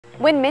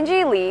When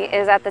Minjee Lee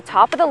is at the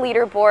top of the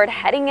leaderboard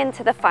heading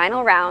into the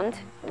final round,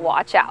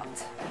 watch out.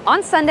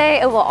 On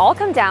Sunday, it will all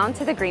come down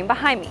to the green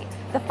behind me.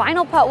 The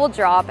final putt will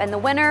drop and the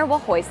winner will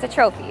hoist the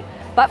trophy.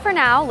 But for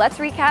now, let's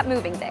recap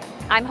moving day.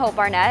 I'm Hope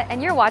Barnett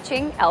and you're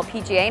watching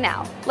LPGA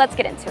Now. Let's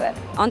get into it.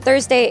 On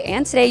Thursday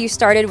and today you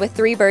started with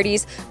 3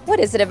 birdies.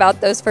 What is it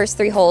about those first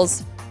 3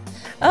 holes?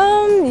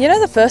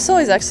 The first hole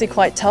is actually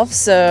quite tough,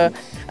 so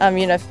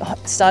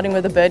starting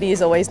with a birdie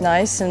is always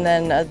nice, and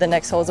then the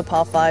next hole is a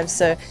par 5,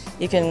 so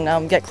you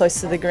can get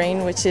close to the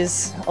green, which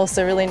is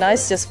also really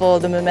nice just for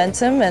the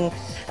momentum. And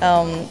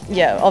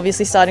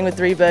obviously starting with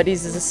 3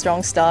 birdies is a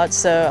strong start,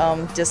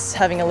 so just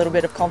having a little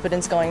bit of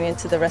confidence going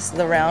into the rest of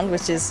the round,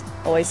 which is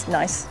always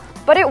nice.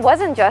 But it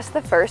wasn't just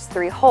the first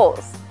 3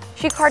 holes.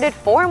 She carded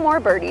 4 more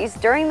birdies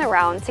during the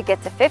round to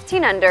get to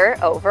 15 under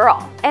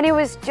overall. And it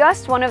was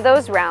just one of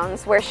those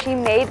rounds where she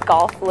made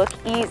golf look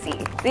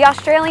easy. The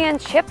Australian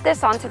chipped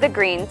this onto the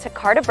green to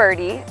card a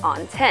birdie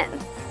on 10.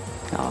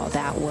 Oh,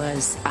 that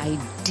was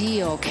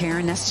ideal,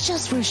 Karen. That's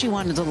just where she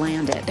wanted to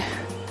land it.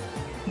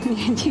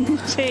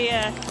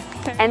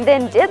 And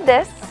then did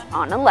this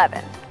on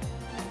 11.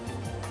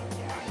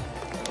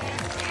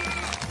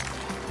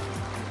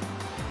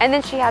 And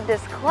then she had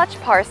this clutch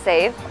par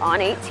save on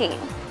 18.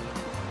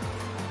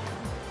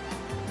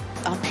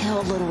 Uphill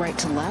a little right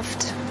to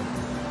left.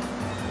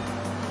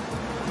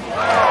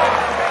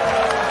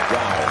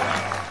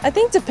 I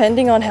think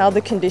depending on how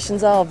the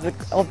conditions are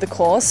of the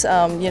course,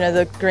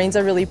 the greens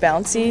are really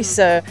bouncy,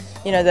 so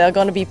there are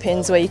going to be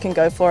pins where you can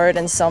go for it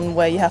and some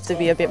where you have to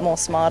be a bit more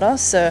smarter.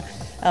 So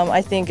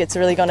I think it's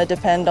really going to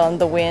depend on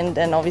the wind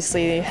and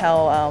obviously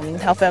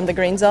how firm the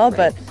greens are.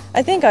 But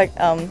I think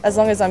as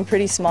long as I'm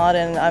pretty smart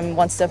and I'm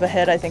one step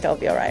ahead, I think I'll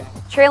be all right.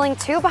 Trailing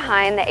 2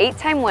 behind, the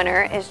 8-time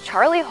winner is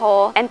Charlie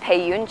Hull and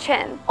Pei-Yun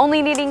Chen.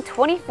 Only needing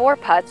 24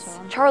 putts,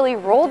 Charlie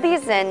rolled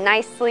these in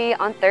nicely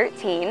on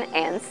 13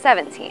 and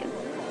 17.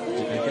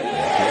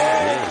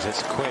 Yeah, it is.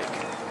 It's quick.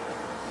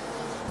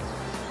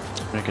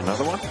 Make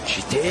another one?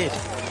 She did.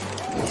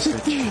 It's for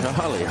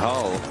Charlie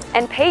Hull.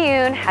 And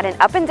Pei-Yun had an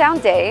up and down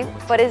day,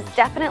 but is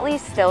definitely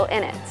still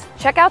in it.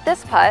 Check out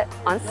this putt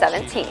on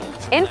 17.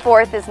 In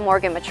 4th is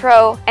Morgan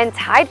Matreau, and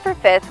tied for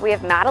 5th we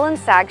have Madeline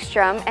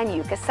Sagstrom and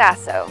Yuka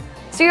Sasso.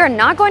 So you're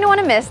not going to want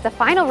to miss the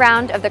final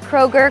round of the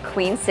Kroger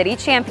Queen City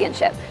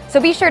Championship.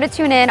 So be sure to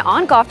tune in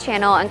on Golf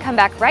Channel and come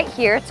back right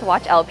here to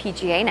watch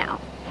LPGA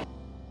Now.